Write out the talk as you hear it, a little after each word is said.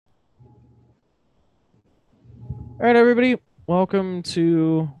All right, everybody, welcome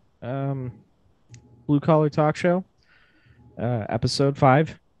to Blue Collar Talk Show, episode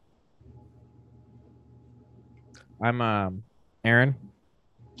 5. I'm Aaron.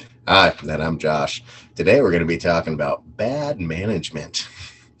 Hi, and I'm Josh. Today we're going to be talking about bad management.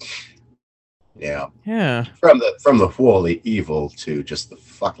 Yeah, Yeah, from the wholly evil to just the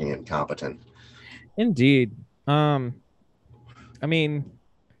fucking incompetent. indeed. Um, I mean,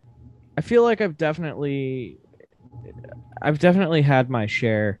 I feel like I've definitely had my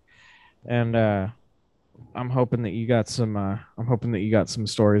share, and I'm hoping that you got some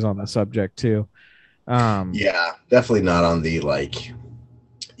stories on the subject too. Um, Yeah, definitely not on the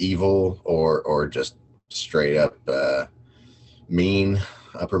evil or just straight up mean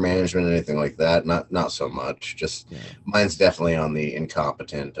upper management anything like that. Not so much. Just yeah, mine's definitely on the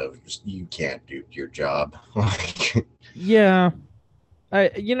incompetent of just you can't do your job. Like, yeah.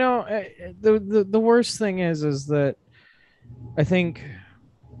 The worst thing is that I think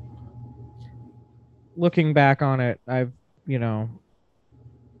looking back on it, you know,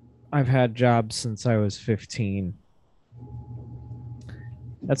 I've had jobs since I was 15.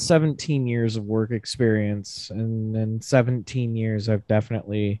 That's 17 years of work experience. And in 17 years, I've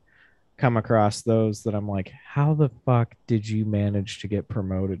definitely come across those that I'm like, how the fuck did you manage to get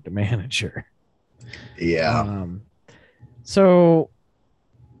promoted to manager? yeah. Um, so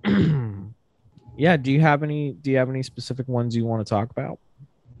yeah, do you have any specific ones you want to talk about?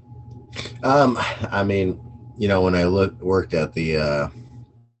 I mean, when I worked at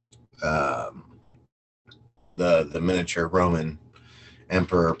um the miniature Roman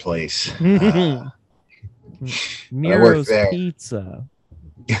emperor place. When I worked Nero's there, Pizza,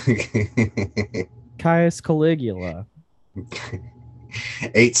 Caius Caligula.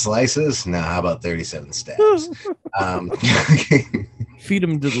 8 slices. No, how about 37 stabs? Um, Feed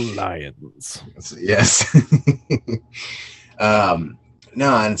him to the lions. yes. um,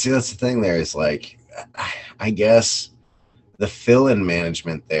 no, and see that's the thing. There is I guess the fill-in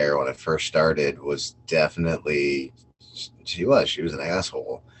management there when it first started was definitely she was an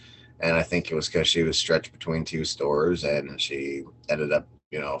asshole, and I think it was because she was stretched between two stores and she ended up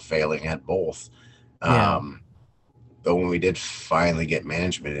failing at both. Yeah. Um, but when we did finally get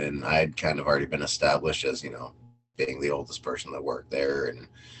management in, I'd kind of already been established as being the oldest person that worked there and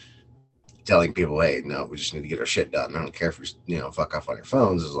telling people, hey, no, we just need to get our shit done. I don't care if you fuck off on your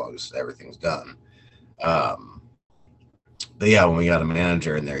phones as long as everything's done. Um, but yeah, when we got a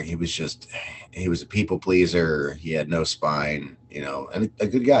manager in there, he was a people pleaser. He had no spine, and a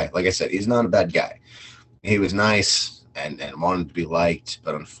good guy. Like I said, he's not a bad guy. He was nice and wanted to be liked,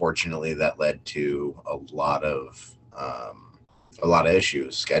 but unfortunately, that led to a lot of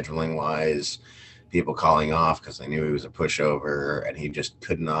issues scheduling wise. People calling off because they knew he was a pushover, and he just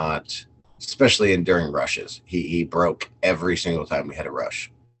could not. Especially during rushes, he broke every single time we had a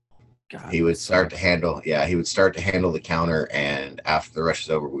rush. God, He that would start to sucks. handle, yeah, he would start to handle the counter, and after the rush is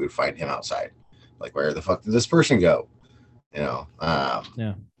over, we would find him outside. Like, where the fuck did this person go? You know, um,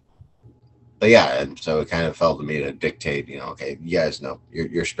 Yeah. but yeah, and so it kind of fell to me to dictate, okay, you guys know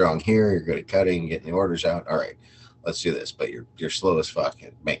you're strong here, you're good at cutting, getting the orders out. All right, let's do this. But you're slow as fuck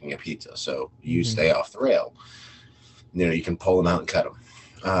at making a pizza, so you Hmm. stay off the rail. You can pull them out and cut them.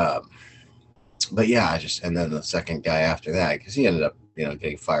 But yeah, I just and then the second guy after that, because he ended up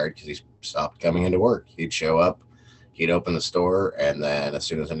getting fired because he stopped coming into work. He'd show up, he'd open the store, and then as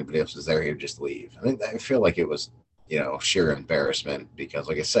soon as anybody else was there, he'd just leave. I feel like it was sheer embarrassment because,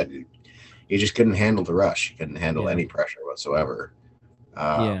 like I said, he just couldn't handle the rush. He couldn't handle Yeah. any pressure whatsoever. Yeah.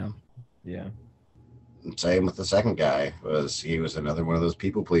 Um, Yeah. Same with the second guy. He was another one of those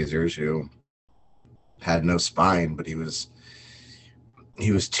people pleasers who had no spine, but he was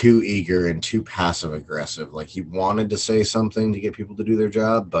too eager and too passive aggressive. Like he wanted to say something to get people to do their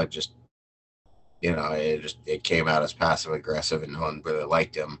job, but just it came out as passive aggressive, and no one really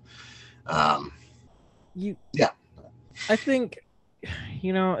liked him. Um, You yeah. I think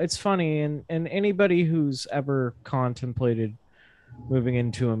it's funny and anybody who's ever contemplated moving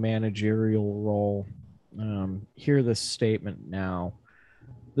into a managerial role, hear this statement now.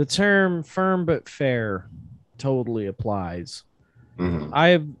 The term firm but fair totally applies. Hmm.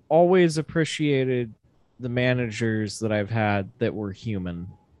 I've always appreciated the managers that I've had that were human,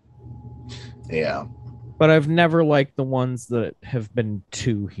 Yeah. but I've never liked the ones that have been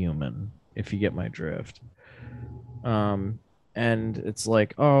too human, if you get my drift. Um, and it's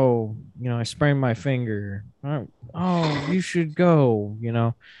like, oh, I sprained my finger. Oh, you should go,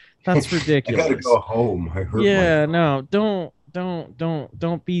 that's I gotta ridiculous. go home. I hurt my Yeah, thumb. no,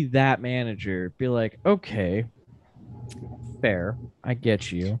 don't be that manager. Be like, okay, fair. I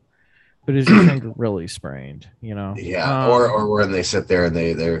get you. But is your finger really sprained? You know? Yeah, or when they sit there and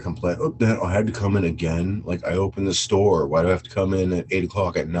they complain, oh, Dad, I had to come in again. Like I opened the store. Why do I have to come in at 8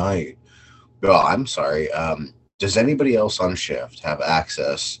 o'clock at night? Well, I'm sorry. Does anybody else on shift have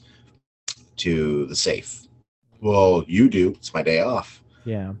access to the safe? Well, you do. It's my day off.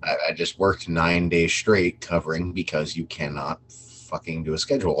 Yeah. I just worked 9 days straight covering because you cannot fucking do a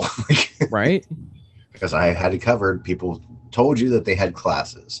schedule. Right? Because I had it covered. People told you that they had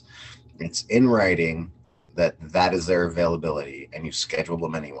classes. It's in writing that that is their availability, and you schedule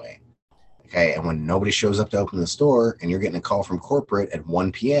them anyway. Okay, and when nobody shows up to open the store, and you're getting a call from corporate at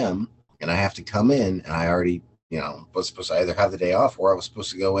 1 p.m., and I have to come in, and I already, was supposed to either have the day off or I was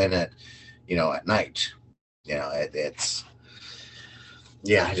supposed to go in at, at night. It's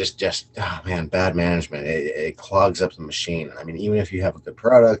yeah, just oh man, bad management. It clogs up the machine. I mean, even if you have a good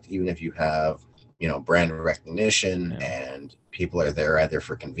product, even if you have brand recognition, Yeah. and people are there either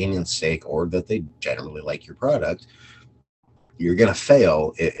for convenience sake or that they generally like your product, you're gonna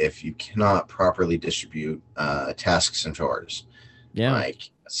fail if you cannot properly distribute tasks and chores. Yeah. Like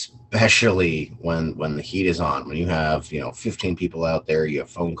especially when the heat is on, when you have 15 people out there, you have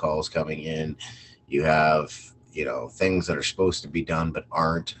phone calls coming in, you have things that are supposed to be done but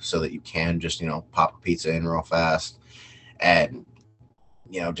aren't, so that you can just pop a pizza in real fast, and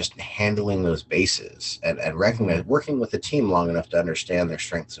just handling those bases, and Mhm. recognize working with the team long enough to understand their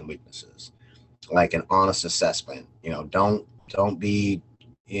strengths and weaknesses, like an honest assessment. Don't be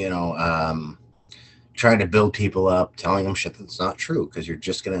you know trying to build people up, telling them shit that's not true, because you're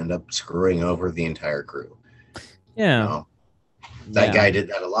just going to end up screwing over the entire crew. You Yeah. know, that Yeah. guy did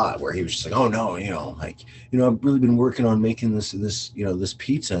that a lot, where he was just like, "Oh no, like, I've really been working on making this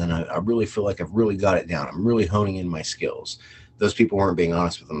pizza, and I really feel like I've really got it down. I'm really honing in my skills." Those people weren't being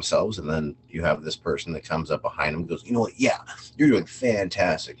honest with themselves, and then you have this person that comes up behind them and goes, "You know what? Yeah, you're doing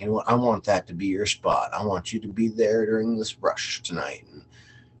fantastic. You know what? I want that to be your spot. I want you to be there during this rush tonight." And I'm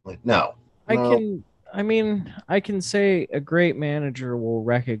like, no, I no. can I mean, I can say a great manager will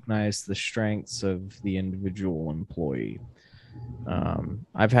recognize the strengths of the individual employee.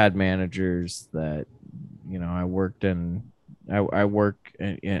 I've had managers that, I worked I work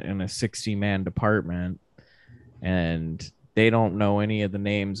in a 60-man department, and they don't know any of the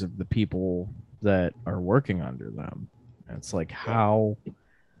names of the people that are working under them. And it's like, Yeah. how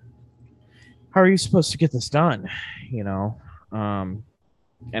are you supposed to get this done? You know, um,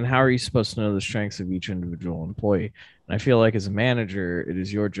 and how are you supposed to know the strengths of each individual employee? And I feel like as a manager, it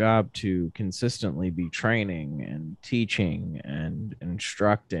is your job to consistently be training and teaching and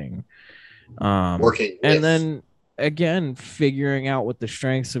instructing, Working and with. then again figuring out what the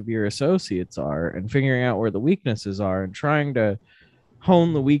strengths of your associates are and figuring out where the weaknesses are and trying to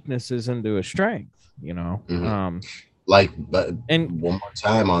hone the weaknesses into a strength. Mhm. Like, but And one more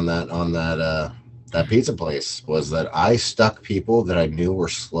time on that pizza place, was that I stuck people that I knew were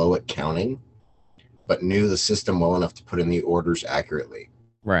slow at counting, but knew the system well enough to put in the orders accurately.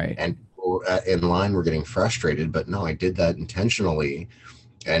 right. And people in line were getting frustrated, but no, I did that intentionally.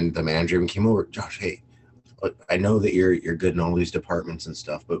 And the manager even came over, Josh, hey, look, I know that you're good in all these departments and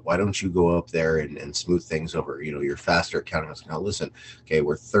stuff, but why don't you go up there and smooth things over? You're faster at counting. I was like, now listen, okay,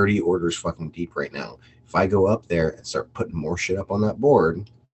 we're 30 orders fucking deep right now. If I go up there and start putting more shit up on that board,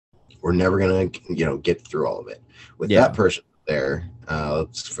 we're never gonna get through all of it. With that Yeah. person there,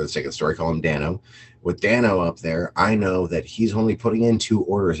 let's, for the sake of the story, call him Dano. With Dano up there, I know that he's only putting in 2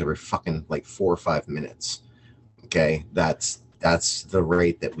 orders every fucking like 4 or 5 minutes. Okay, that's the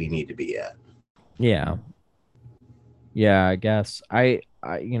rate that we need to be at. Yeah. Yeah, I guess. I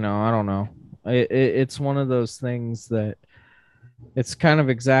don't know. It's one of those things that it's kind of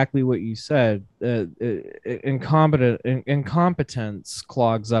exactly what you said. Incompetence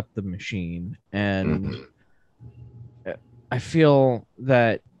clogs up the machine, and Mm-hmm. I feel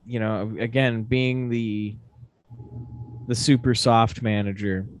that again, being the super soft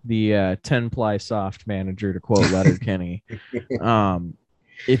manager, the 10-ply soft manager, to quote Letterkenny. Um,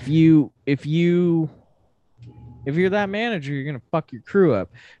 if you're that manager, you're gonna fuck your crew up.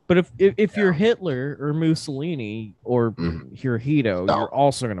 But if you're Yeah. Hitler or Mussolini or Mm-hmm. Hirohito, you're So,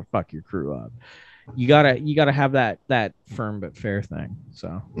 also gonna fuck your crew up. You gotta have that firm but fair thing.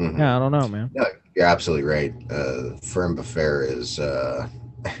 So mm-hmm. yeah, I don't know, man. No, you're absolutely right. Firm but fair is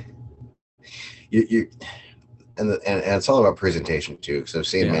you and it's all about presentation too. Because I've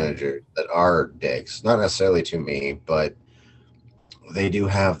seen Yeah, managers that are dicks, not necessarily to me, but they do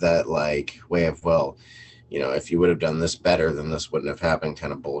have that like way of, well, if you would have done this better, then this wouldn't have happened,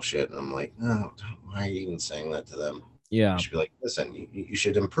 kind of bullshit. And I'm like, no, why are you even saying that to them? You yeah, should be like, listen, you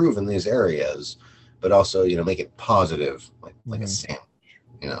should improve in these areas, but also make it positive, like a hmm sandwich,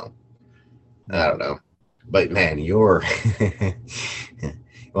 you know. I don't know. But man, you're you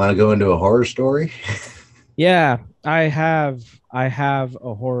want to go into a horror story? Yeah, I have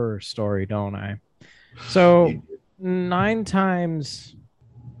a horror story, don't I? So You, 9 times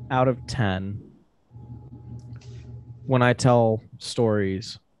out of 10, when I tell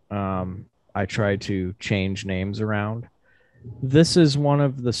stories, I try to change names around. This is one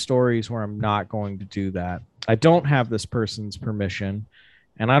of the stories where I'm not going to do that. I don't have this person's permission,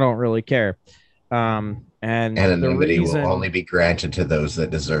 and I don't really care. And the anonymity will only reason, be granted to those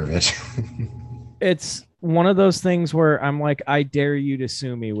that deserve it. it's one of those things where I'm like, I dare you to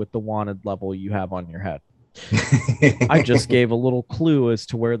sue me with the wanted level you have on your head. I just gave a little clue as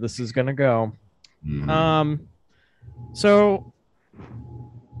to where this is going to go. Mm. Um, so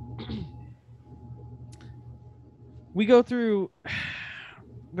we go through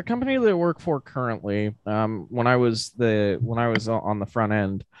the company that I work for currently. When I was on the front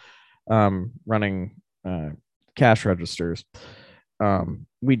end, running cash registers,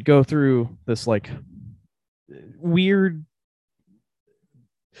 we'd go through this like weird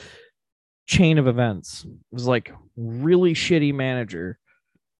chain of events. It was like really shitty manager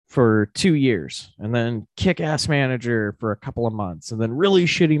for 2 years, and then kick-ass manager for a couple of months, and then really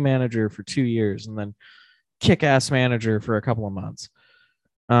shitty manager for 2 years, and then kick-ass manager for a couple of months.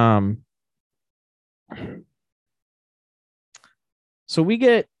 Um, so we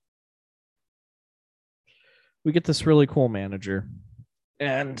get this really cool manager,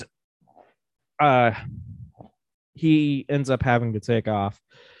 and uh, he ends up having to take off.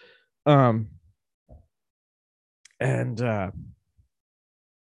 Um, and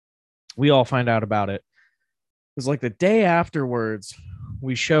we all find out about it. It was like the day afterwards.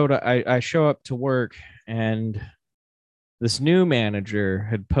 I show up to work, and this new manager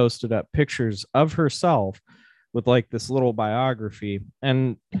had posted up pictures of herself with like this little biography,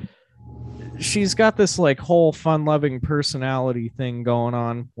 and she's got this like whole fun loving personality thing going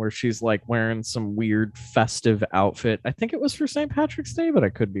on where she's like wearing some weird festive outfit. I think it was for St. Patrick's Day, but I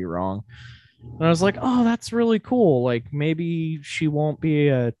could be wrong. And I was like, oh, that's really cool. Like maybe she won't be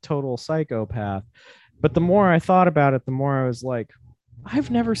a total psychopath. But the more I thought about it, the more I was like,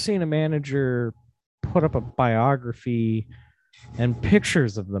 I've never seen a manager put up a biography and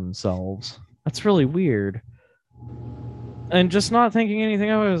pictures of themselves. That's really weird. And just not thinking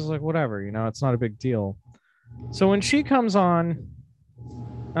anything of it, I was like, whatever, it's not a big deal. So when she comes on,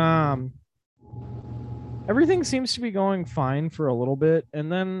 um, everything seems to be going fine for a little bit.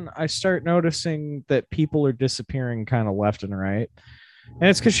 And then I start noticing that people are disappearing kind of left and right. And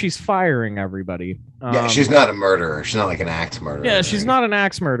it's because she's firing everybody. Yeah, she's not a murderer. She's not like an axe murderer. Yeah, she's not an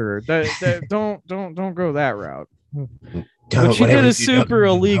axe murderer. Don't go that route. What she did is super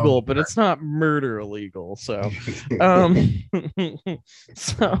illegal, but it's not murder illegal. So,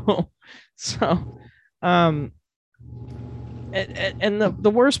 so, so, um, and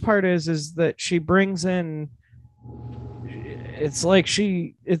the worst part is that she brings in. It's like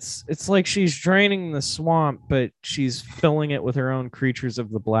it's like she's draining the swamp, but she's filling it with her own creatures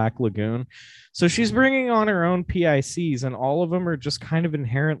of the Black Lagoon. So she's bringing on her own PICs, and all of them are just kind of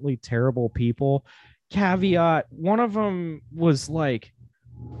inherently terrible people. Caveat: one of them was like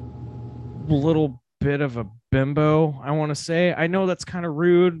a little bit of a bimbo, I want to say. I know that's kind of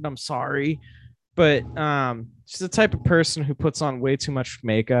rude, and I'm sorry, but she's the type of person who puts on way too much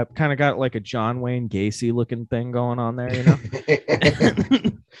makeup. Kind of got like a John Wayne Gacy looking thing going on there,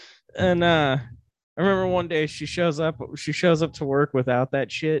 And I remember one day she shows up to work without that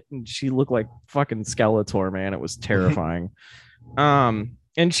shit, and she looked like fucking Skeletor, man. It was terrifying.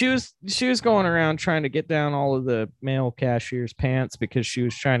 And she was going around trying to get down all of the male cashier's pants because she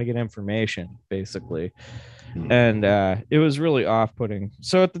was trying to get information, basically. And it was really off-putting.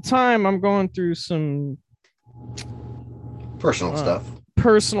 So at the time, I'm going through some personal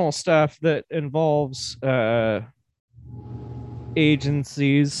stuff that involves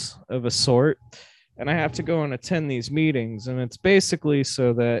agencies of a sort, and I have to go and attend these meetings, and it's basically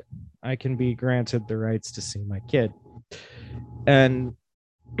so that I can be granted the rights to see my kid. And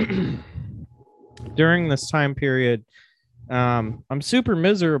during this time period, I'm super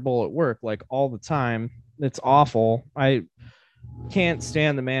miserable at work, like all the time. It's awful. I can't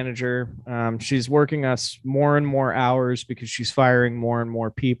stand the manager. She's working us more and more hours because she's firing more and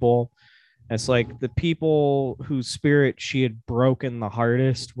more people. It's like the people whose spirit she had broken the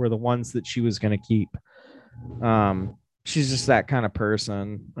hardest were the ones that she was going to keep. She's just that kind of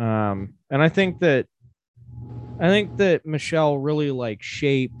person. And I think that Michelle really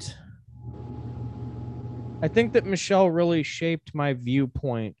shaped my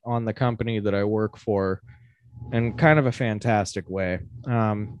viewpoint on the company that I work for in kind of a fantastic way.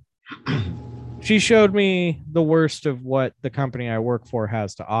 she showed me the worst of what the company I work for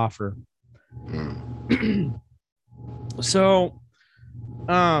has to offer. So,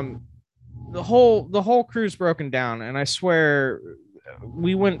 the whole crew's broken down, and I swear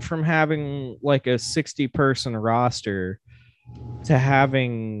we went from having like a 60-person roster to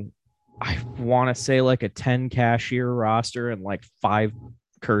having, I want to say, like a 10 cashier roster and like 5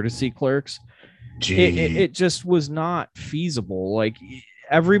 courtesy clerks. It just was not feasible. Like,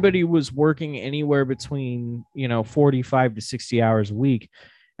 everybody was working anywhere between 45 to 60 hours a week,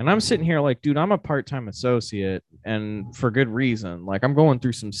 and I'm sitting here like, dude, I'm a part-time associate, and for good reason. Like, I'm going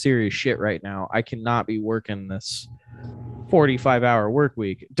through some serious shit right now. I cannot be working this 45-hour work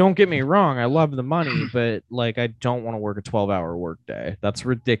week. Don't get me wrong, I love the money, but like, I don't want to work a 12-hour work day. That's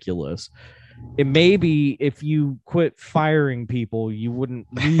ridiculous. It may be if you quit firing people, you wouldn't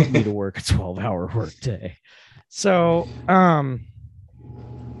need me to work a 12-hour work day. So,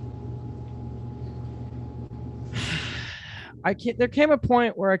 there came a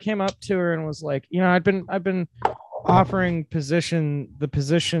point where I came up to her and was like, I've been offering the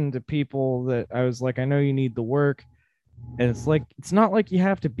position to people that I was like, I know you need the work. And it's like, it's not like you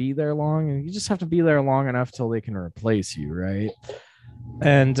have to be there long, and you just have to be there long enough till they can replace you, right?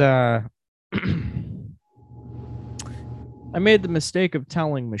 And I made the mistake of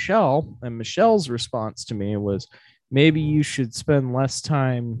telling Michelle, and Michelle's response to me was, maybe you should spend less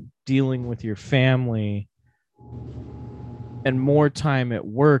time dealing with your family and more time at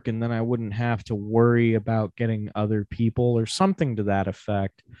work, and then I wouldn't have to worry about getting other people, or something to that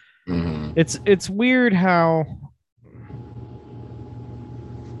effect. Mm-hmm. It's weird how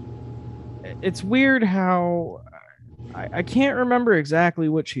I can't remember exactly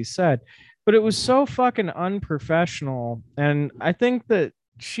what she said, but it was so fucking unprofessional. And I think that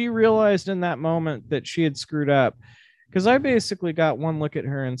she realized in that moment that she had screwed up, because I basically got one look at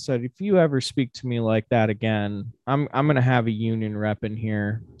her and said, if you ever speak to me like that again, I'm gonna have a union rep in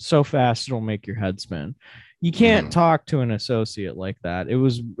here so fast it'll make your head spin. You can't talk to an associate like that. It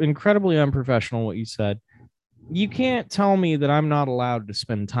was incredibly unprofessional what you said. You can't tell me that I'm not allowed to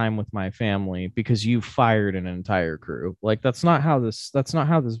spend time with my family because you fired an entire crew. Like, that's not how this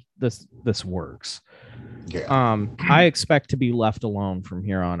works. Yeah. I expect to be left alone from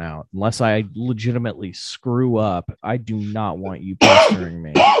here on out. Unless I legitimately screw up, I do not want you pestering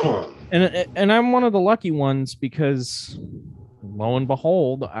me. And I'm one of the lucky ones, because lo and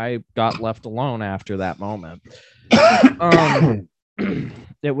behold, I got left alone after that moment.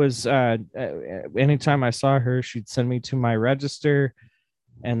 It was anytime I saw her, she'd send me to my register,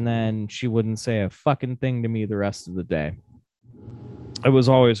 and then she wouldn't say a fucking thing to me the rest of the day. It was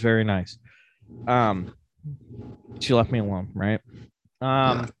always very nice. She left me alone, right?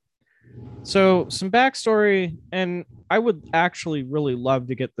 So some backstory, and I would actually really love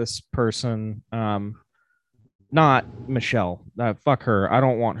to get this person, not Michelle. Fuck her. I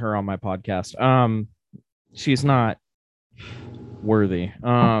don't want her on my podcast. She's not worthy.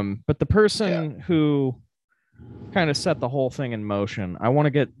 But the person who kind of set the whole thing in motion, I want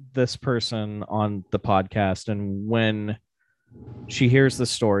to get this person on the podcast, and when she hears the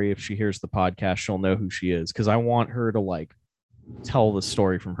story, if she hears the podcast, she'll know who she is, because I want her to like tell the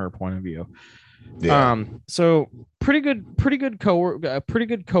story from her point of view. So pretty good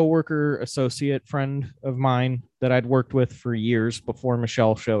coworker, associate friend of mine that I'd worked with for years before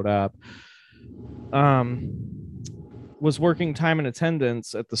Michelle showed up, was working time and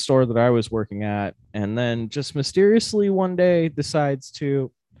attendance at the store that I was working at, and then just mysteriously one day decides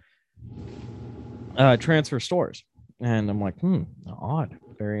to transfer stores. And I'm like, odd,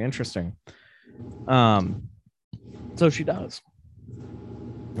 very interesting. So she does.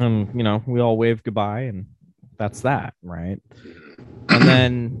 And, we all wave goodbye, and that's that, right? And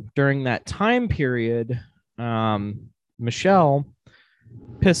then during that time period, Michelle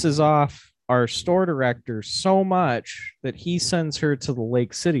pisses off our store director so much that he sends her to the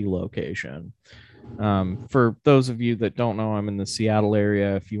Lake City location. For those of you that don't know, I'm in the Seattle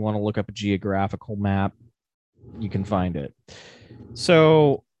area. If you want to look up a geographical map, you can find it.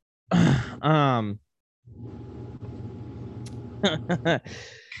 So,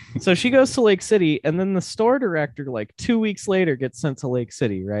 so she goes to Lake City, and then the store director, like 2 weeks later, gets sent to Lake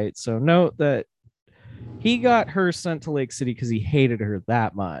City, right? So note that he got her sent to Lake City because he hated her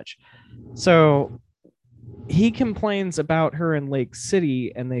that much. So he complains about her in Lake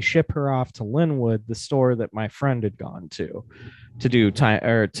City, and they ship her off to Linwood, the store that my friend had gone to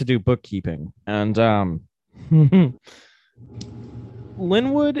do bookkeeping. And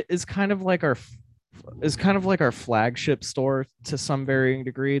Linwood is kind of like our like our flagship store to some varying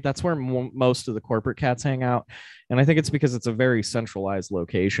degree. That's where most of the corporate cats hang out, and I think it's because it's a very centralized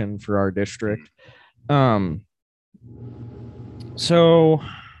location for our district. So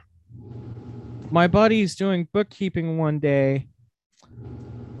my buddy's doing bookkeeping one day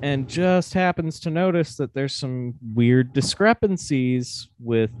and just happens to notice that there's some weird discrepancies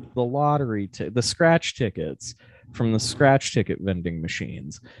with the lottery, the scratch tickets from the scratch ticket vending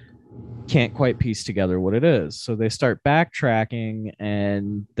machines. Can't quite piece together what it is. So they start backtracking,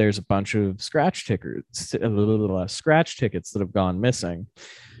 and there's a bunch of scratch tickets that have gone missing.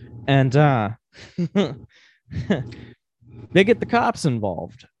 And they get the cops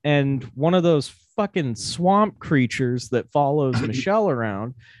involved. And one of those fucking swamp creatures that follows Michelle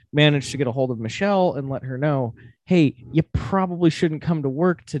around managed to get a hold of Michelle and let her know, hey, you probably shouldn't come to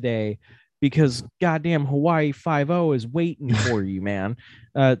work today because goddamn Hawaii 5-0 is waiting for you, man.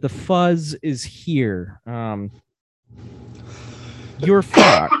 The fuzz is here. You're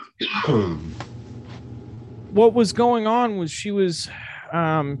fucked. What was going on was she was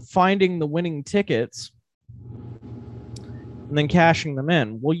finding the winning tickets and then cashing them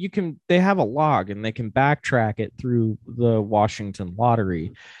in. Well, they have a log and they can backtrack it through the Washington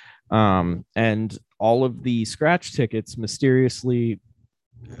lottery. And all of the scratch tickets mysteriously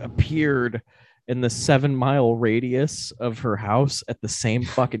appeared in the 7-mile radius of her house at the same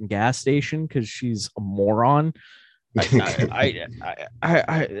fucking gas station because she's a moron. I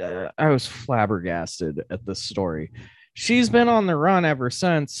was flabbergasted at this story. She's been on the run ever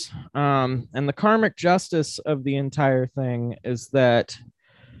since. And the karmic justice of the entire thing is that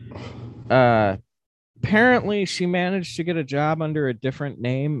apparently she managed to get a job under a different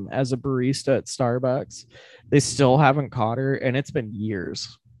name as a barista at Starbucks. They still haven't caught her, and it's been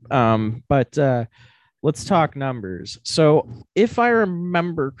years. But let's talk numbers. So if I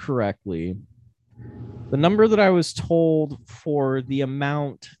remember correctly, the number that I was told for the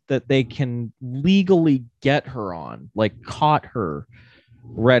amount that they can legally get her on, like caught her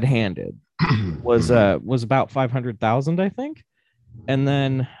red-handed, was about 500,000, I think. And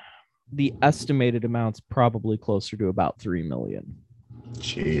then the estimated amount's probably closer to about 3 million.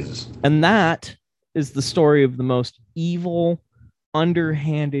 Jesus. And that is the story of the most evil,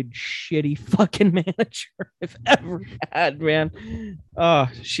 underhanded, shitty fucking manager I've ever had, man.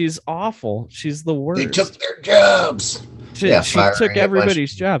 She's awful. She's the worst. They took their jobs. She took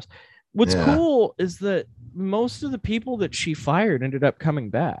everybody's jobs. What's cool is that most of the people that she fired ended up coming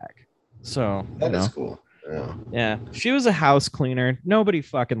back. So that is cool. Yeah, she was a house cleaner. Nobody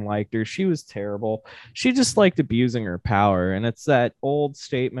fucking liked her. She was terrible. She just liked abusing her power, and it's that old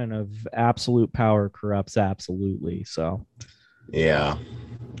statement of absolute power corrupts absolutely. So yeah.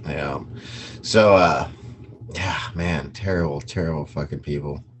 So yeah, man, terrible fucking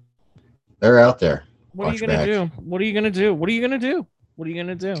people. They're out there. What are you gonna do? What are you gonna do? What are you gonna do? What are you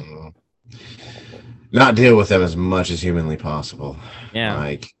gonna do? Not deal with them as much as humanly possible. Yeah.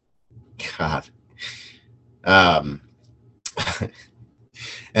 Like, God.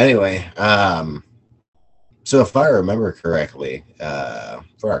 Anyway, so if I remember correctly,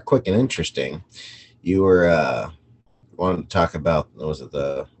 for our quick and interesting, you were wanting to talk about, was it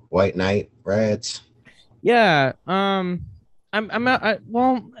the White Knight riots? Yeah. The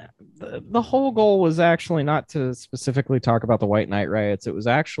whole goal was actually not to specifically talk about the White Knight riots. It was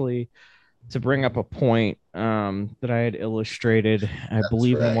actually to bring up a point that I had illustrated, I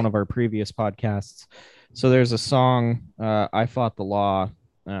believe, in one of our previous podcasts. So there's a song, I Fought the Law,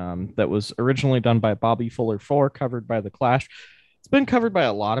 that was originally done by Bobby Fuller 4, covered by The Clash. It's been covered by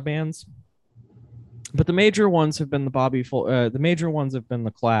a lot of bands, but the major ones have been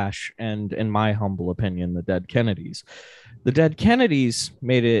The Clash, and in my humble opinion, the Dead Kennedys. The Dead Kennedys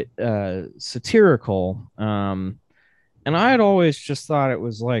made it satirical, and I had always just thought it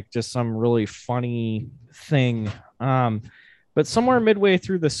was like just some really funny thing. But somewhere midway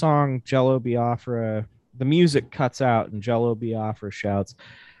through the song, Jello Biafra, the music cuts out and Jello Biafra shouts,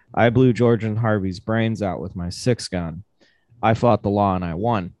 "I blew George and Harvey's brains out with my 6-gun. I fought the law and I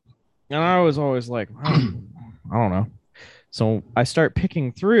won." And I was always like, I don't know. So I start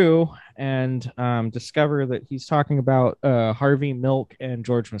picking through and discover that he's talking about Harvey Milk and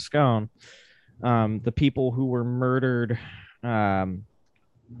George Moscone, the people who were murdered.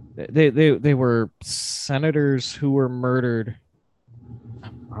 They were senators who were murdered.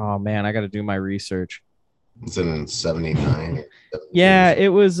 Oh man, I got to do my research. It's in 79. Yeah, it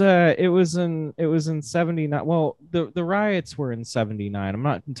was in 79. Well, the riots were in 79. I'm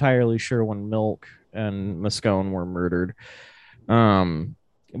not entirely sure when Milk and Moscone were murdered.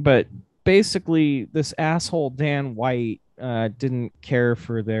 But basically this asshole Dan White didn't care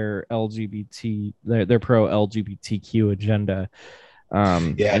for their their pro LGBTQ agenda. Yeah,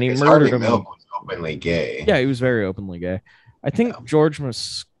 And he because murdered Harvey him. Milk was openly gay. Yeah, he was very openly gay. I think Yeah. George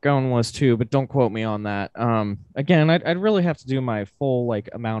Moscone was too, but don't quote me on that. Again, I'd really have to do my full like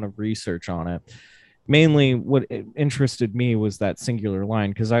amount of research on it. Mainly, what interested me was that singular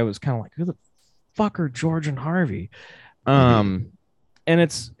line because I was kind of like, who the fuck are George and Harvey? Mm-hmm. Um, and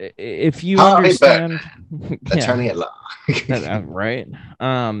it's if you Harvey understand, Birdman, yeah, attorney at law. right.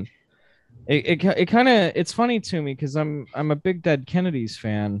 It kind of it's funny to me because I'm a big Dead Kennedys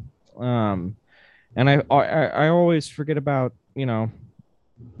fan. And I always forget about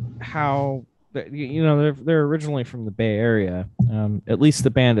how they're originally from the Bay Area. At least the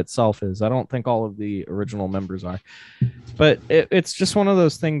band itself is. I don't think all of the original members are, but it's just one of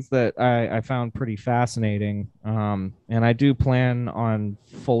those things that I found pretty fascinating. And I do plan on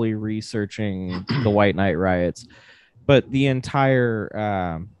fully researching the White Night riots, but the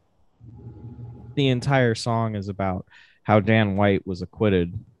entire song is about how Dan White was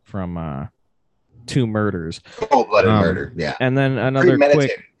acquitted from 2 murders. Cold-blooded murder. Yeah. And then another quick,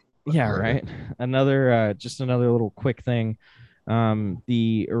 Premeditated yeah, murder. right. Another, just another little quick thing.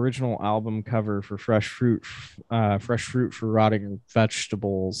 The original album cover for Fresh Fruit for Rotting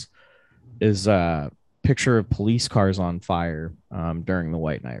Vegetables is a picture of police cars on fire during the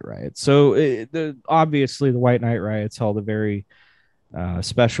White Night riots. So obviously the White Night riots held a very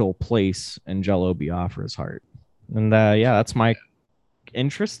special place in Jello Biafra's heart. And yeah, that's my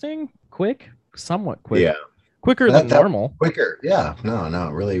somewhat quick, Yeah. quicker than normal. Quicker. Yeah. No,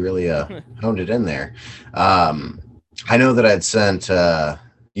 really honed it in there. I know that I'd sent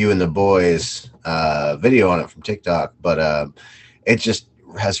you and the boys video on it from TikTok, but it just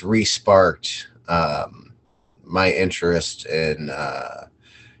has re-sparked my interest in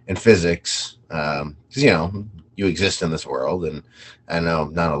physics, because you exist in this world, and I know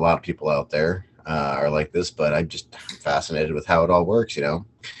not a lot of people out there are like this, but I'm just fascinated with how it all works,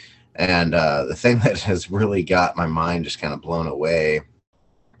 And the thing that has really got my mind just kind of blown away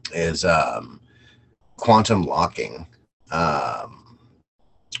is quantum locking,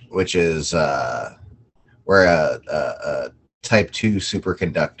 which is where a type 2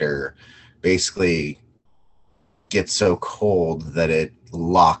 superconductor basically gets so cold that it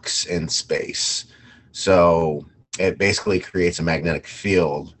locks in space. So it basically creates a magnetic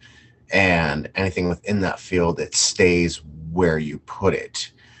field, and anything within that field, it stays where you put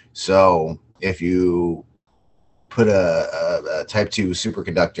it. So if you put a type 2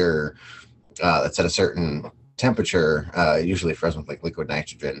 superconductor that's at a certain temperature, usually frozen with like liquid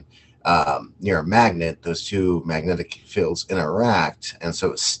nitrogen, near a magnet, those two magnetic fields interact, and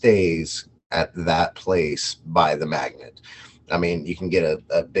so it stays at that place by the magnet. I mean, you can get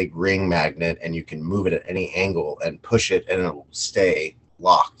a big ring magnet and you can move it at any angle and push it and it'll stay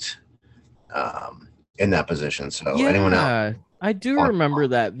locked in that position. So yeah, anyone else? I do remember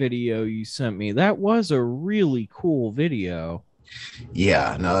that video you sent me. That was a really cool video.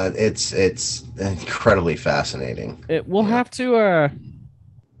 Yeah, no, it's incredibly fascinating. We'll have to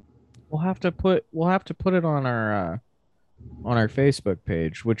put it on our Facebook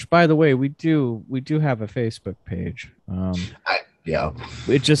page, which by the way, we do have a Facebook page. Yeah,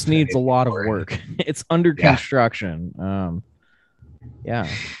 it just needs a lot of work. It's under construction. Yeah,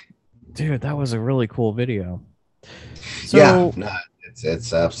 dude, that was a really cool video. So yeah, no,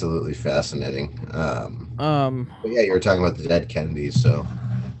 it's absolutely fascinating. But yeah, you were talking about the Dead Kennedys, so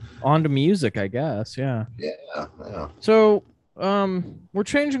on to music, I guess. Yeah. So we're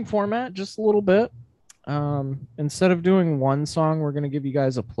changing format just a little bit. Instead of doing one song, we're going to give you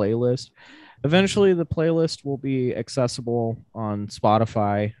guys a playlist. Eventually the playlist will be accessible on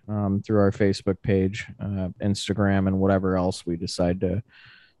Spotify, through our Facebook page, Instagram, and whatever else we decide to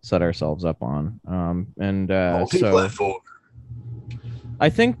set ourselves up on. So I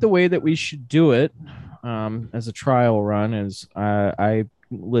think the way that we should do it, as a trial run, is I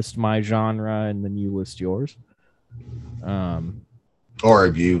list my genre and then you list yours. Or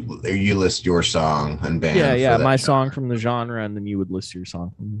if you list your song and band. Yeah, my song from the genre, and then you would list your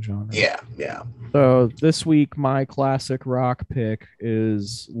song from the genre. Yeah. So this week, my classic rock pick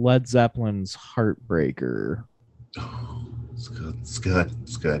is Led Zeppelin's Heartbreaker. Oh, it's good.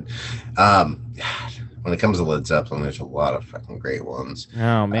 When it comes to Led Zeppelin, there's a lot of fucking great ones.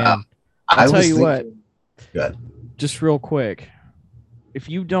 Oh man, I'll tell you what. Good. Just real quick, if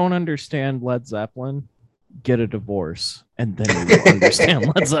you don't understand Led Zeppelin, get a divorce, and then you will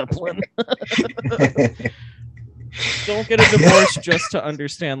understand Led Zeppelin. Don't get a divorce just to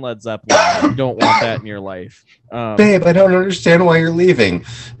understand Led Zeppelin. You don't want that in your life. Babe, I don't understand why you're leaving.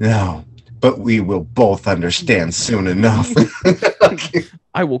 No, but we will both understand soon enough.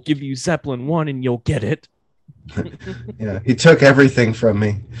 I will give you Zeppelin 1 and you'll get it. Yeah, he took everything from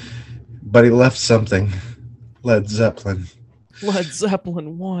me, but he left something. Led Zeppelin. Led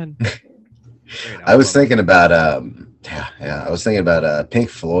Zeppelin 1. I was thinking about I was thinking about Pink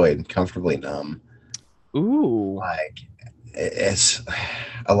Floyd, Comfortably Numb. Ooh. Like it's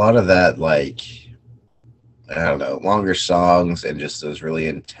a lot of that, like, I don't know, longer songs and just those really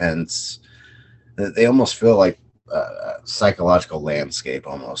intense. They almost feel like a psychological landscape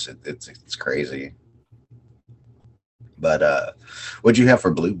almost. It's crazy. But what'd you have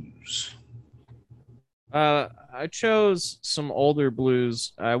for blues? I chose some older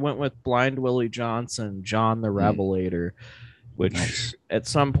blues. I went with Blind Willie Johnson, John the Revelator, which Nice. at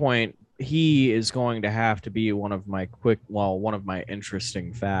some point he is going to have to be one of my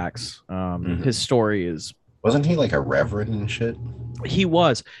interesting facts. His story is, wasn't he like a reverend and shit? He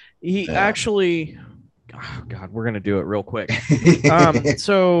was. He Yeah. actually, oh God, we're gonna do it real quick.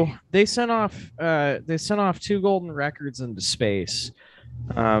 So they sent off 2 golden records into space.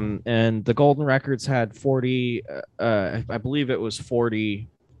 And the golden records had 40, I believe it was 40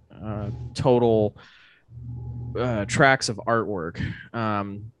 total tracks of artwork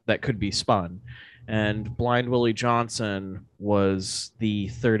that could be spun. And Blind Willie Johnson was the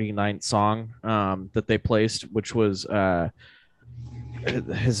 39th song that they placed, which was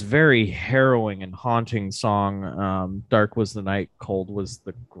his very harrowing and haunting song, Dark Was the Night, Cold Was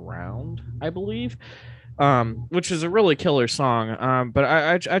the Ground, I believe, which is a really killer song. But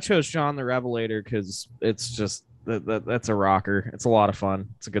I chose John the Revelator because it's just that's a rocker. It's a lot of fun.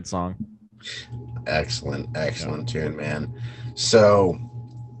 It's a good song. Excellent tune, man. So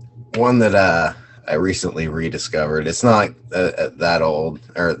one that I recently rediscovered. It's not that old,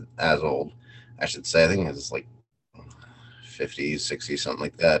 or as old, I should say. I think it's like 50s, 60s, something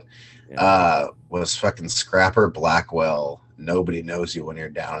like that. Yeah. Was fucking Scrapper Blackwell. Nobody Knows You When You're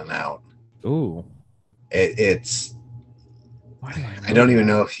Down and Out. Ooh. It's. I don't even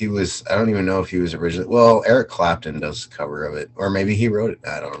know if he was. I don't even know if he was originally. Well, Eric Clapton does a cover of it, or maybe he wrote it.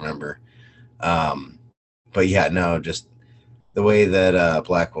 I don't remember. But yeah, no, just the way that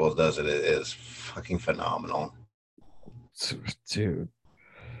Blackwell does it is fucking phenomenal, dude.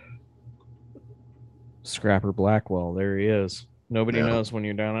 Scrapper Blackwell, there he is. Nobody knows when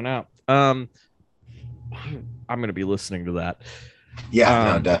you're down and out. I'm gonna be listening to that.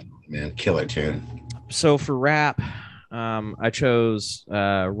 Yeah, no, definitely, man, killer tune. So for rap, I chose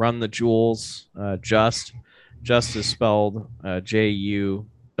Run the Jewels. Just is spelled JU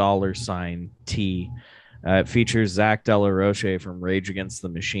 $T. It features Zach De La Roche from Rage Against the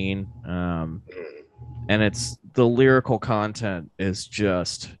Machine, and it's the lyrical content is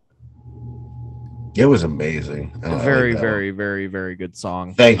just. It was amazing. Very, very, very, very good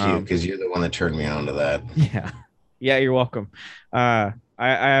song. Thank you, because you're the one that turned me on to that. Yeah, you're welcome. I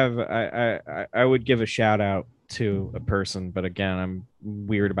would give a shout out to a person, but again, I'm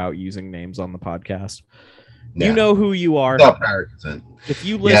weird about using names on the podcast. Yeah. You know who you are. If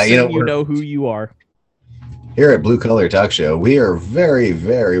you listen, you know who you are. Here at Blue Collar Talk Show, we are very,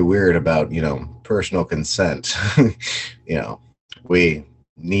 very weird about, personal consent. We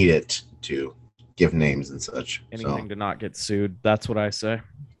need it to give names and such. Anything to not get sued. That's what I say.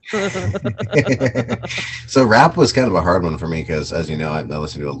 So rap was kind of a hard one for me because, as you know, I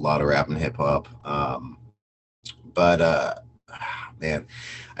listen to a lot of rap and hip hop. But man,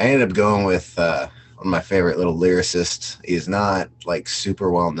 I ended up going with one of my favorite little lyricists. He's not like super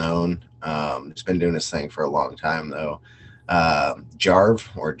well known. He's been doing this thing for a long time though. Jarv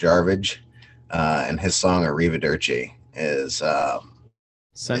or Jarvage, and his song Arrivederci is.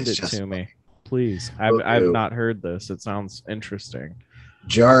 Send it to me, please. I've not heard this. It sounds interesting.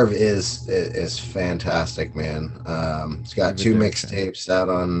 Jarv is fantastic, man. He's got 2 mixtapes out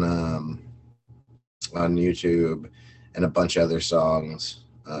on YouTube and a bunch of other songs.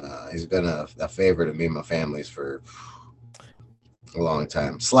 He's been a favorite of me and my family's for a long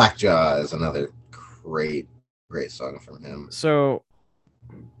time. Slackjaw is another great song from him. So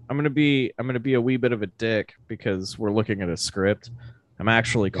I'm gonna be a wee bit of a dick because we're looking at a script. I'm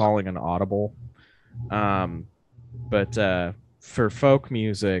actually calling an audible. But for folk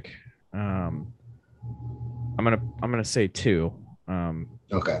music, I'm gonna say 2.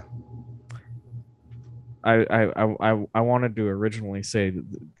 Okay. I wanted to originally say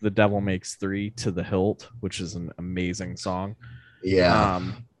The Devil Makes 3 to the Hilt, which is an amazing song. Yeah.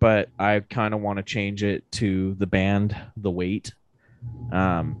 But I kind of want to change it to the band The Weight.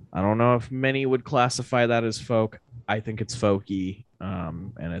 I don't know if many would classify that as folk. I think it's folky,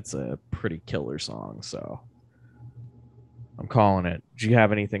 and it's a pretty killer song. So I'm calling it. Do you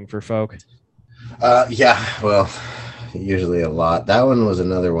have anything for folk? Yeah, well, usually a lot. That one was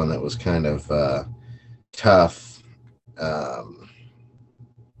another one that was kind of tough. Um,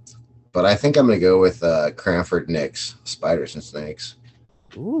 but I think I'm going to go with Cranford Nicks, Spiders and Snakes.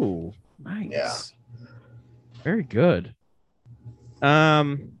 Ooh, Yeah. nice. Very good.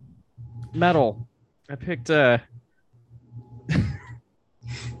 Metal. I picked this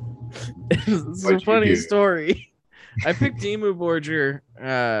is a What'd you funny do? story. I picked Emu Borger,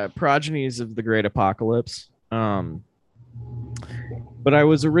 Progenies of the Great Apocalypse. But I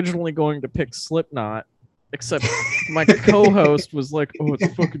was originally going to pick Slipknot, except my co-host was like, "Oh,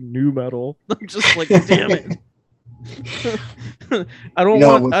 it's fucking new metal." I'm just like, "Damn it!" I don't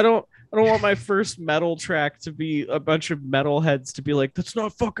want my first metal track to be a bunch of metalheads to be like, "That's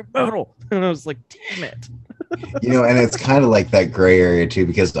not fucking metal," and I was like, "Damn it!" And it's kind of like that gray area too,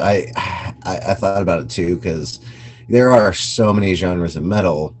 because I thought about it too, because there are so many genres of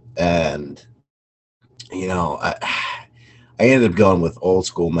metal, and I ended up going with old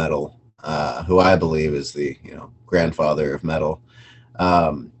school metal, who I believe is the grandfather of metal.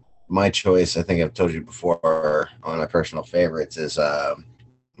 My choice, I think I've told you before, one of my personal favorites is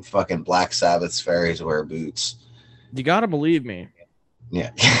fucking Black Sabbath's "Fairies Wear Boots." You gotta believe me.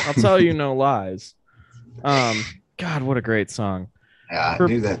 Yeah, I'll tell you no lies. God, what a great song. yeah, For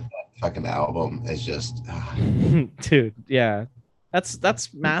dude, that fucking album is just. dude, yeah.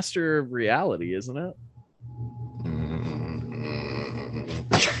 That's Master of Reality, isn't it?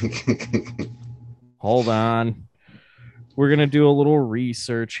 Hold on. We're gonna do a little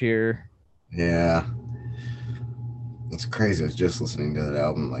research here. Yeah, it's crazy. I was just listening to that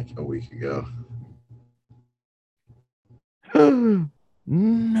album like a week ago.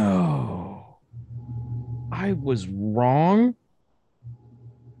 No. I was wrong.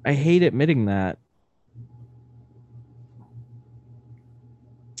 I hate admitting that.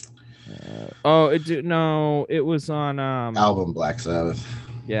 No, it was on Album Black Sabbath.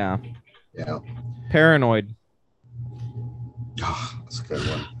 yeah, Yeah, Paranoid. oh, that's a good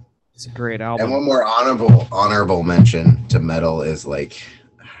one. It's a great And one album. more honorable mention to metal is like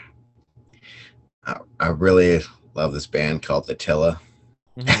I really love this band called Attila.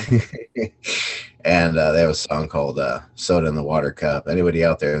 Mm-hmm. And they have a song called "Soda in the Water Cup." Anybody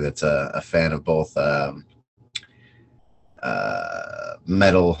out there that's a fan of both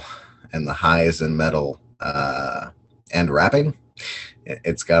metal and the highs in metal and rapping,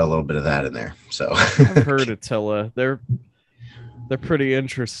 it's got a little bit of that in there. So I've heard Attila. They're pretty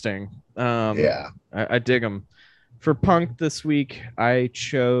interesting. yeah, I dig them. For punk this week, I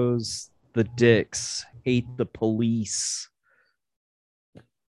chose the Dicks. Hate the Police. It's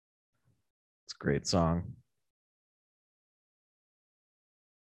a great song.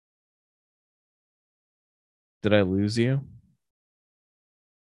 Did I lose you?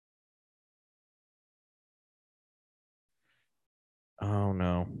 Oh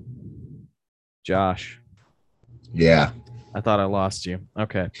no. Josh, yeah, I thought I lost you.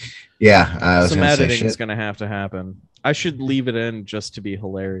 Okay. yeah. I was Some gonna say editing is shit. going to have to happen. I should leave it in just to be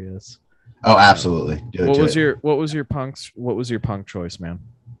hilarious. Oh, Uh, absolutely. Do it to it. what was your punk choice, man?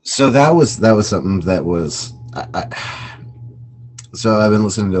 So that was something that was. So I've been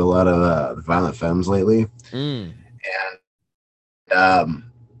listening to a lot of Violent Femmes lately, Mm, and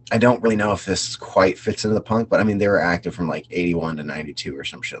I don't really know if this quite fits into the punk, but I mean they were active from like 81 to 92 or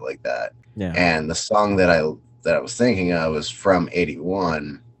some shit like that. yeah. And the song that I was thinking of was from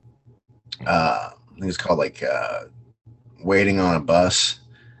 81. I think it's called like "Waiting on a Bus,"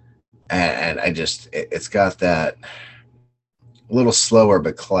 and it's got that little slower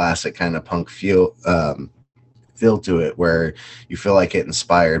but classic kind of punk feel to it, where you feel like it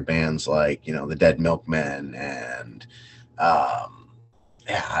inspired bands like the Dead Milkmen and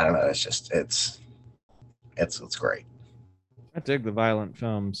yeah, I don't know. It's great. I dig the violent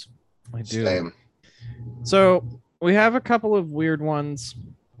films. I do. Same. So we have a couple of weird ones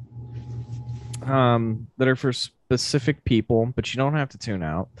that are for specific people, but you don't have to tune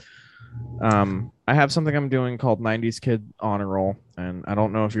out. I have something I'm doing called 90s Kid Honor Roll, and I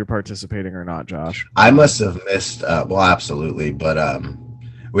don't know if you're participating or not, Josh. I must have missed. Well, absolutely, but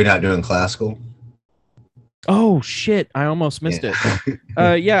we're not doing classical. Oh shit, I almost missed it.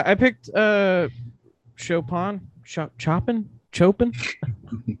 Yeah. Yeah, I picked Chopin, Chopin.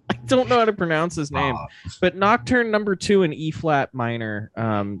 I don't know how to pronounce his name, but Nocturne Number 2 in E flat minor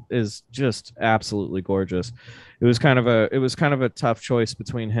is just absolutely gorgeous. It was kind of a tough choice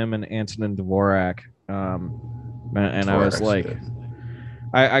between him and Antonin Dvorak, and I was like,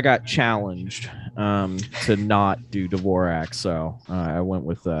 I got challenged to not do Dvorak, so I went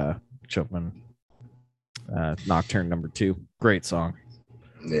with Chopin. Nocturne number 2. Great song.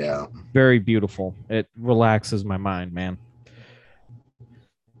 Yeah. Very beautiful. It relaxes my mind, man.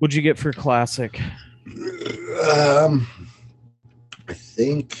 What'd you get for classic? I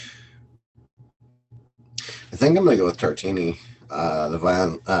think I'm gonna go with Tartini,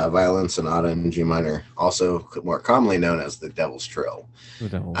 the violin sonata in G minor, also more commonly known as the Devil's Trill. The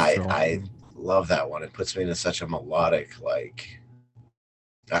Devil's Trill. I love that one. It puts me into such a melodic, like,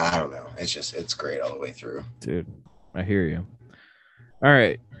 I don't know. It's great all the way through. Dude, I hear you. All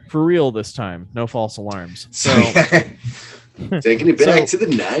right, for real this time. No false alarms. So taking it back to the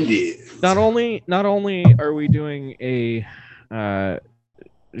 90s. Not only are we doing a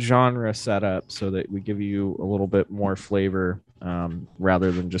genre setup so that we give you a little bit more flavor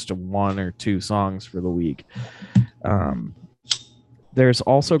rather than just a 1 or 2 songs for the week. There's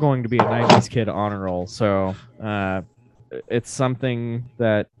also going to be a 90s Kid honor roll. So it's something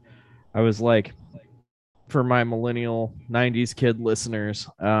that I was like, for my millennial 90s Kid listeners,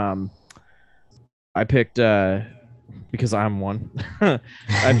 I picked, because I'm one, I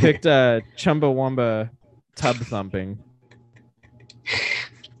picked Chumbawamba Tub Thumping.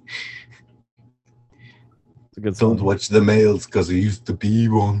 It's a good song. Don't watch the males because I used to be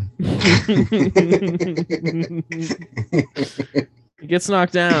one. He gets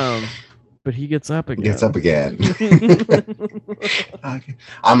knocked down, but he gets up again. I'm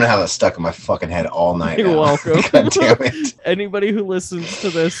gonna have that stuck in my fucking head all night. You're welcome. God damn it. Anybody who listens to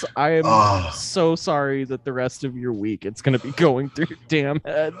this, I am so sorry that the rest of your week it's gonna be going through your damn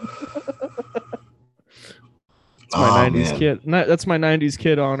head. That's my 90s Kid. That's my 90s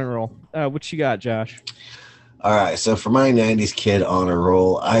Kid honor roll. What you got, Josh? All right, so for my 90s Kid honor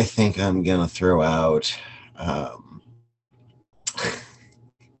roll, I think I'm gonna throw out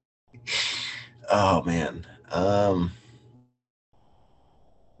oh man.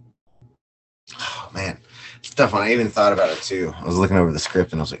 It's a tough one. I even thought about it too. I was looking over the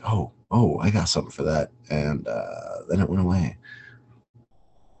script and I was like, oh, I got something for that. And then it went away.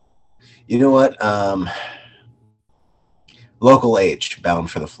 You know what? Local H,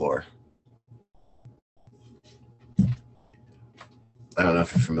 Bound for the Floor. I don't know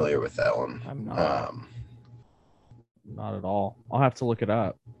if you're familiar with that one. I'm not. Not at all. I'll have to look it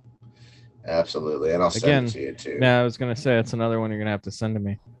up. Absolutely, and I'll send it to you too. Yeah, I was gonna say it's another one you're gonna have to send to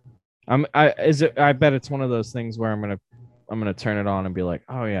me. I bet it's one of those things where I'm gonna turn it on and be like,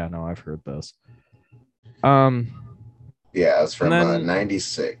 oh yeah, no, I've heard this. Yeah, it's from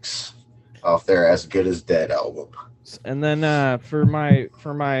 '96, off their As Good as Dead album. And then for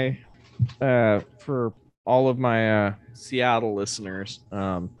all of my Seattle listeners,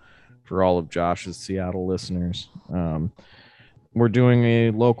 for all of Josh's Seattle listeners, we're doing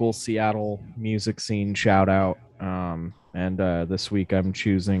a local Seattle music scene shout out. And this week I'm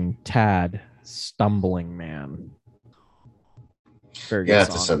choosing Tad, Stumbling Man. Very good. You have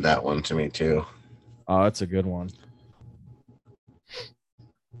to send that one to me too. Oh, it's a good one.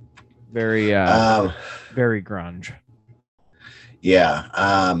 Very very grunge.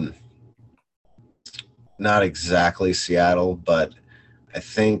 Yeah. Not exactly Seattle, but I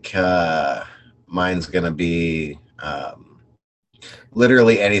think mine's gonna be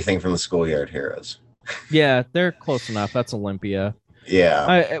literally anything from the Schoolyard Heroes. Yeah, they're close enough. That's Olympia.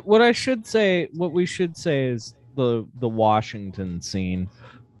 Yeah. What we should say is the Washington scene.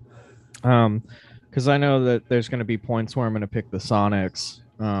 Because I know that there's going to be points where I'm going to pick the Sonics.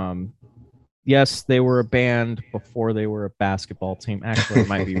 Yes, they were a band before they were a basketball team. Actually, I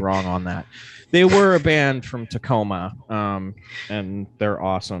might be wrong on that. They were a band from Tacoma, and they're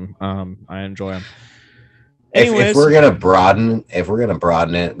awesome. I enjoy them. Anyways, if we're gonna broaden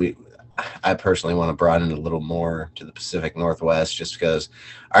it, I personally want to broaden it a little more to the Pacific Northwest, just because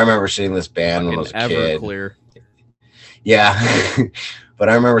I remember seeing this band when I was a kid. Everclear. Yeah, but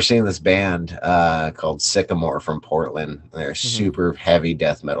I remember seeing this band called Sycamore from Portland. They're a super heavy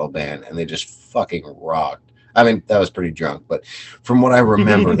death metal band, and they just fucking rocked. I mean, that was pretty drunk, but from what I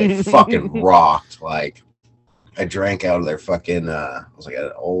remember, they fucking rocked. Like, I drank out of their fucking, it was like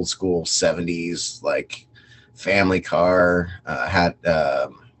an old school 70s, like, family car. Had,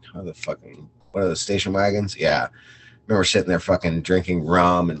 what are the station wagons? Yeah. I remember sitting there fucking drinking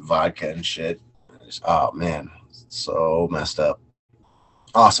rum and vodka and shit. Oh, man. So messed up.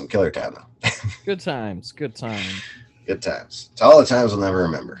 Awesome. Killer time, though. Good times. Good times. Good times. It's all the times I'll never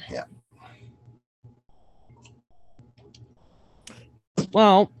remember. Yeah.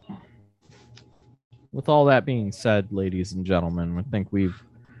 Well, with all that being said, ladies and gentlemen, I think we've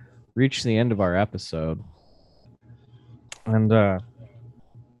reached the end of our episode. And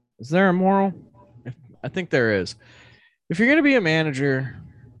is there a moral? I think there is. If you're going to be a manager,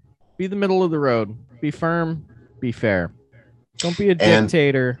 be the middle of the road. Be firm. Be fair. Don't be a And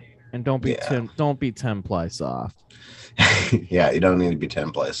dictator, and don't be yeah, don't be 10 ply soft. yeah, you don't need to be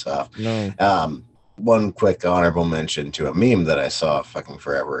 10 plays off. No. One quick honorable mention to a meme that I saw fucking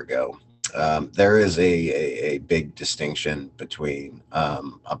forever ago. There is a big distinction between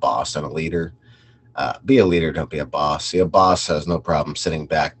a boss and a leader. Be a leader, don't be a boss. See, a boss has no problem sitting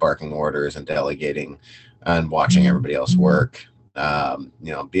back, barking orders, and delegating, and watching everybody else work.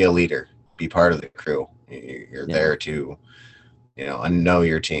 Be a leader, be part of the crew. You're there to, and know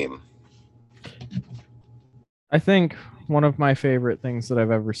your team. I think one of my favorite things that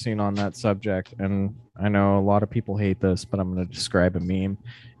I've ever seen on that subject, and I know a lot of people hate this, but I'm going to describe a meme.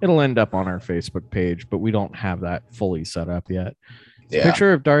 It'll end up on our Facebook page, but we don't have that fully set up yet. It's a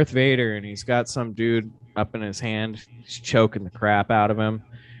picture of Darth Vader, and he's got some dude up in his hand. He's choking the crap out of him.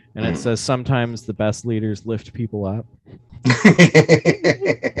 And it says, sometimes the best leaders lift people up.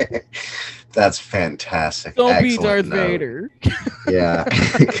 That's fantastic. Don't be Darth Vader. Yeah.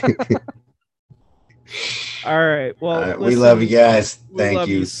 All right. Well, listen, we love you guys. Thank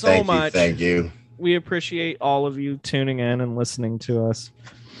you so much. Thank you. We appreciate all of you tuning in and listening to us.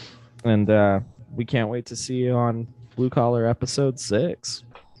 And we can't wait to see you on Blue Collar episode 6.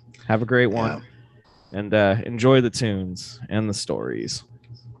 Have a great one. And enjoy the tunes and the stories.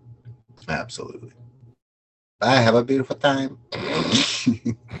 Absolutely. Bye. Have a beautiful time.